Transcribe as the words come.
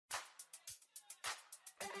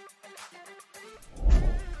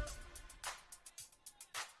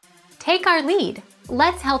Take our lead.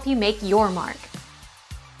 Let's help you make your mark.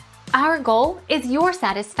 Our goal is your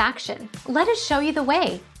satisfaction. Let us show you the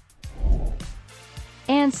way.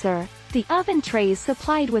 Answer: the oven trays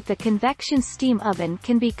supplied with the convection steam oven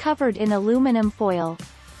can be covered in aluminum foil.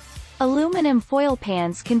 Aluminum foil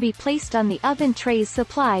pans can be placed on the oven trays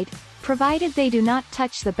supplied, provided they do not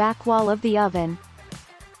touch the back wall of the oven.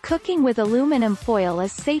 Cooking with aluminum foil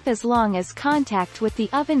is safe as long as contact with the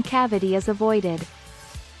oven cavity is avoided.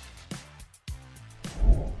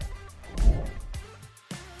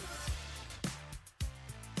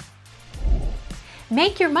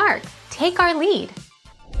 Make your mark. Take our lead.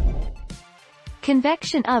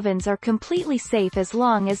 Convection ovens are completely safe as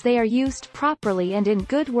long as they are used properly and in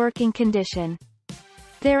good working condition.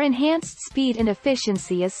 Their enhanced speed and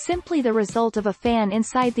efficiency is simply the result of a fan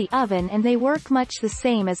inside the oven, and they work much the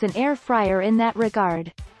same as an air fryer in that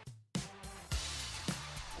regard.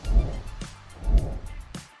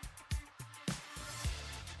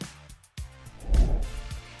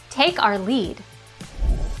 Take our lead.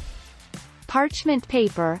 Parchment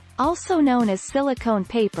paper, also known as silicone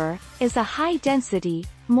paper, is a high-density,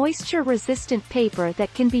 moisture-resistant paper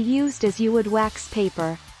that can be used as you would wax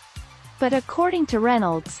paper. But according to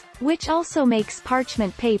Reynolds, which also makes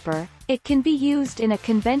parchment paper, it can be used in a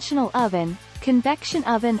conventional oven, convection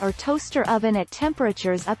oven or toaster oven at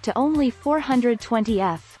temperatures up to only 420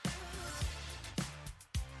 F.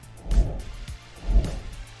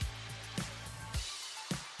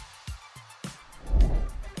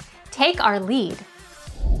 Take our lead.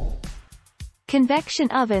 Convection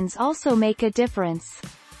ovens also make a difference.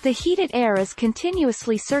 The heated air is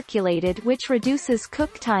continuously circulated, which reduces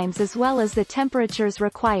cook times as well as the temperatures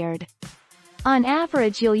required. On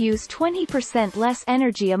average, you'll use 20% less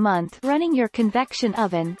energy a month running your convection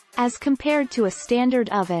oven, as compared to a standard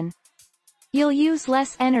oven. You'll use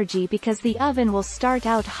less energy because the oven will start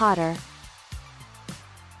out hotter.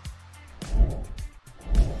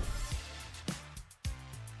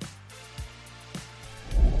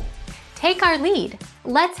 Take our lead.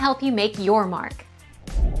 Let's help you make your mark.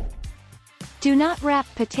 Do not wrap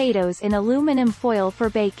potatoes in aluminum foil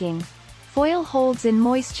for baking. Foil holds in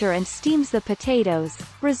moisture and steams the potatoes,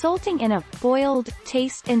 resulting in a boiled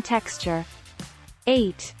taste and texture.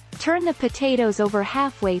 8. Turn the potatoes over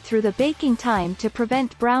halfway through the baking time to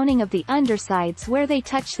prevent browning of the undersides where they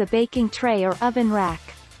touch the baking tray or oven rack.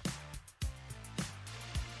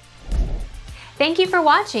 Thank you for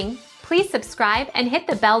watching. Please subscribe and hit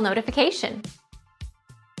the bell notification.